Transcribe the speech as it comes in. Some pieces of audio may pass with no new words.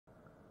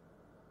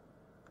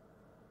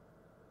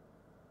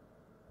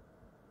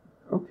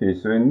Okay,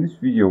 so in this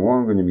video what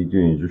I'm going to be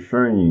doing is just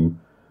showing you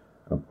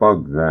a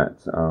bug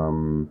that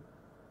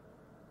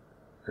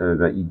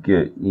that you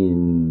get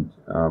in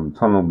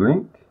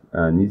Tunnelblick,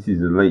 and this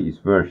is the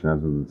latest version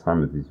as of the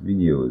time of this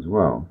video as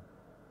well.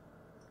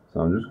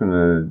 So I'm just going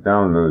to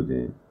download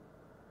it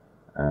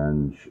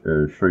and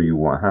show you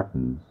what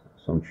happens.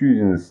 So I'm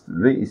choosing the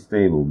latest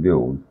stable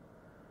build,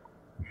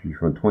 which is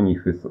from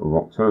 25th of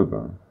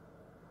October.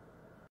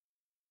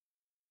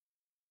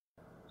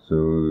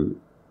 So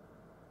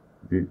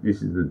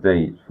this is the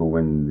date for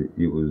when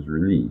it was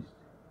released.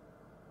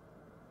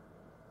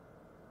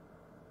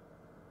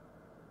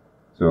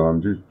 So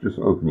I'm just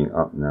opening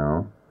up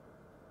now.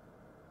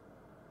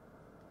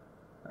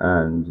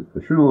 And I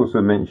should also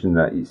mention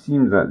that it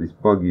seems that this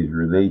bug is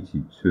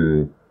related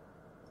to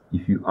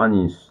if you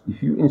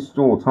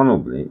install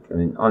Tunnelblick and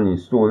then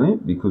uninstall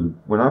it, because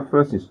when I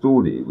first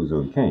installed it, it was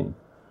okay.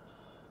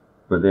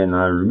 But then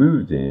I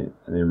removed it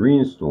and then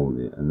reinstalled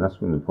it, and that's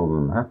when the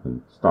problem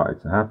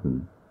started to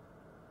happen.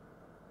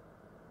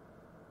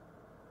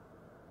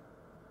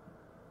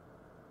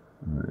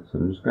 Alright, so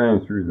I'm just going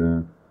through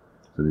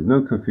so there's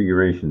no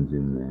configurations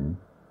in there.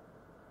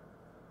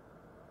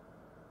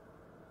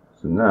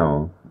 So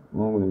now,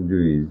 what I'm going to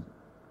do is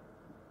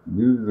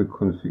move the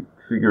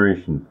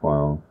configuration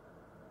file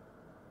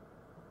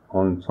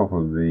on top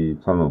of the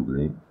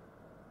Tunnelblick.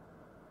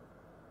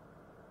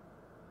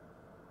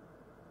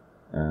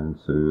 And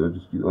so I'll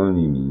just do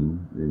only me,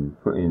 then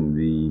put in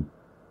the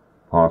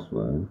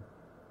password,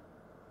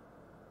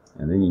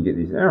 and then you get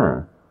this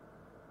error,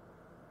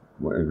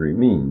 whatever it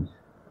means.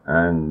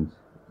 And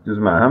it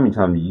doesn't matter how many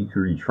times you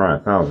can retry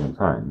 1,000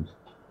 times,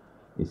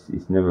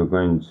 it's never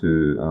going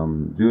to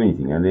do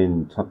anything. And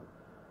then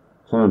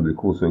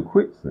Tunnelblick also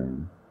quits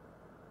then,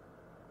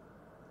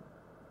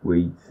 where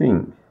you'd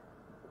think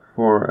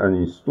for an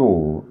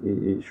install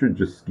it should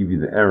just give you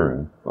the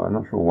error, but I'm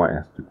not sure why it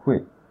has to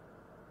quit.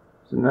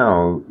 So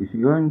now if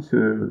you go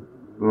into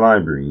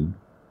library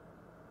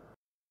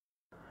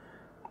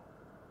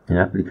and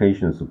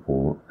application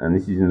support, and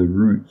this is in the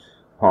root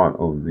part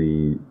of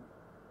the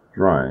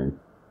drive,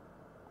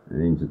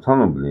 and into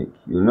Tunnelblick,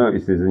 you'll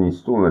notice there's an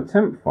installer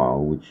temp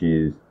file which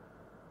is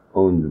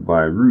owned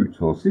by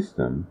root or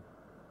system.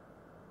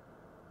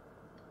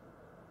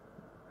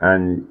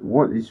 And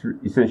what is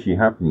essentially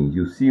happening is,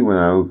 you'll see when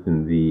I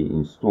open the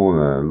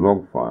installer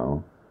log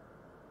file,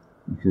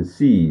 you can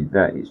see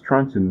that it's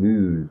trying to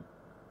move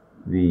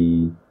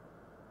the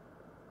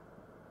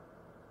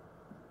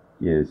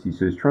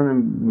so it's trying to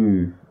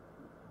move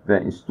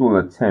that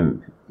installer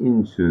temp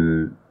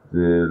into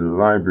the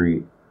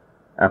library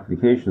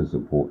application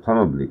support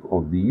Tunnelblick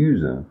of the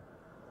user.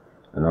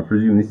 And I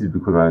presume this is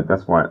because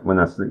that's why when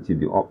I selected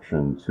the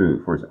option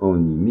for it's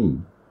only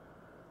me,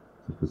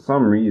 so for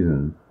some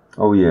reason,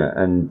 oh yeah,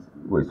 and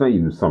well, it's not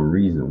even some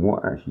reason,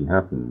 what actually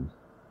happens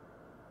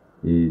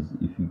is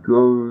if you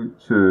go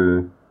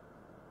to,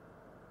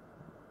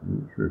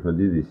 I'm not sure if I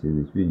did this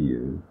in this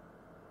video,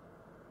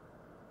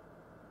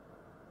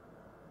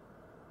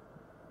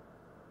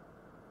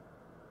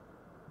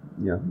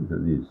 yeah, I think I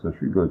did. So I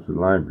should go to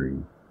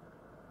library.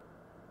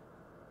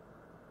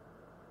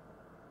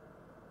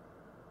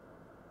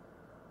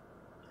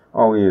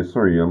 Oh yeah,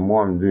 sorry,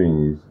 what I'm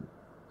doing is,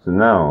 so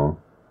now,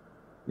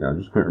 yeah, I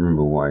just couldn't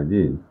remember what I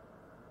did.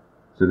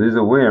 So there's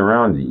a way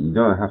around it. You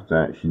don't have to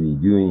actually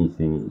do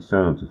anything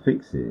external to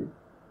fix it.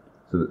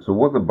 So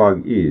what the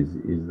bug is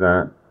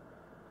that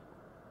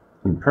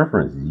in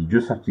preferences, you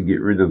just have to get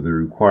rid of the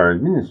require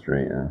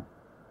administrator.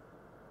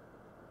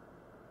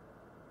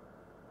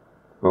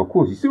 Well, of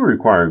course, you still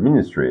require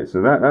administrator,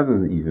 so that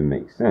doesn't even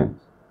make sense.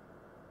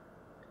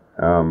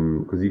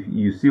 Because if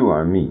you see what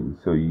I mean,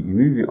 so you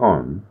move it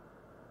on,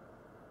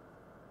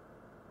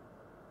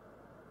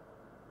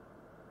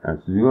 and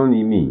so the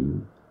only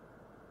me,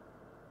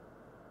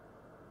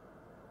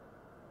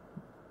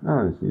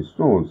 now it's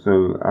installed,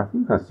 so I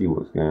think I see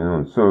what's going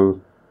on. So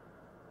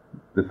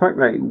the fact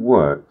that it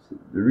worked,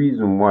 the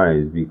reason why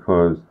is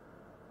because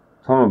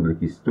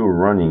Tunnelblick is still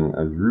running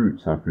as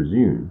root, I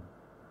presume.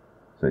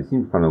 So it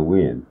seems kind of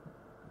weird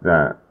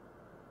that,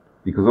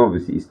 because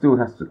obviously it still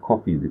has to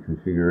copy the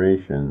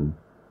configuration.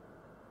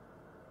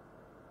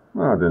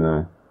 Well, I don't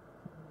know.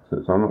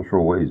 So I'm not sure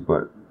what it is,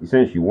 but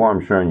essentially what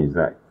I'm showing is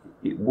that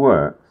it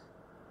works,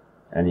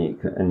 and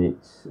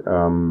it's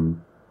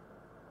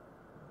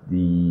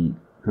the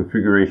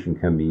configuration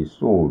can be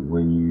installed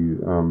when you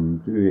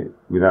do it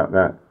without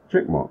that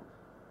checkbox.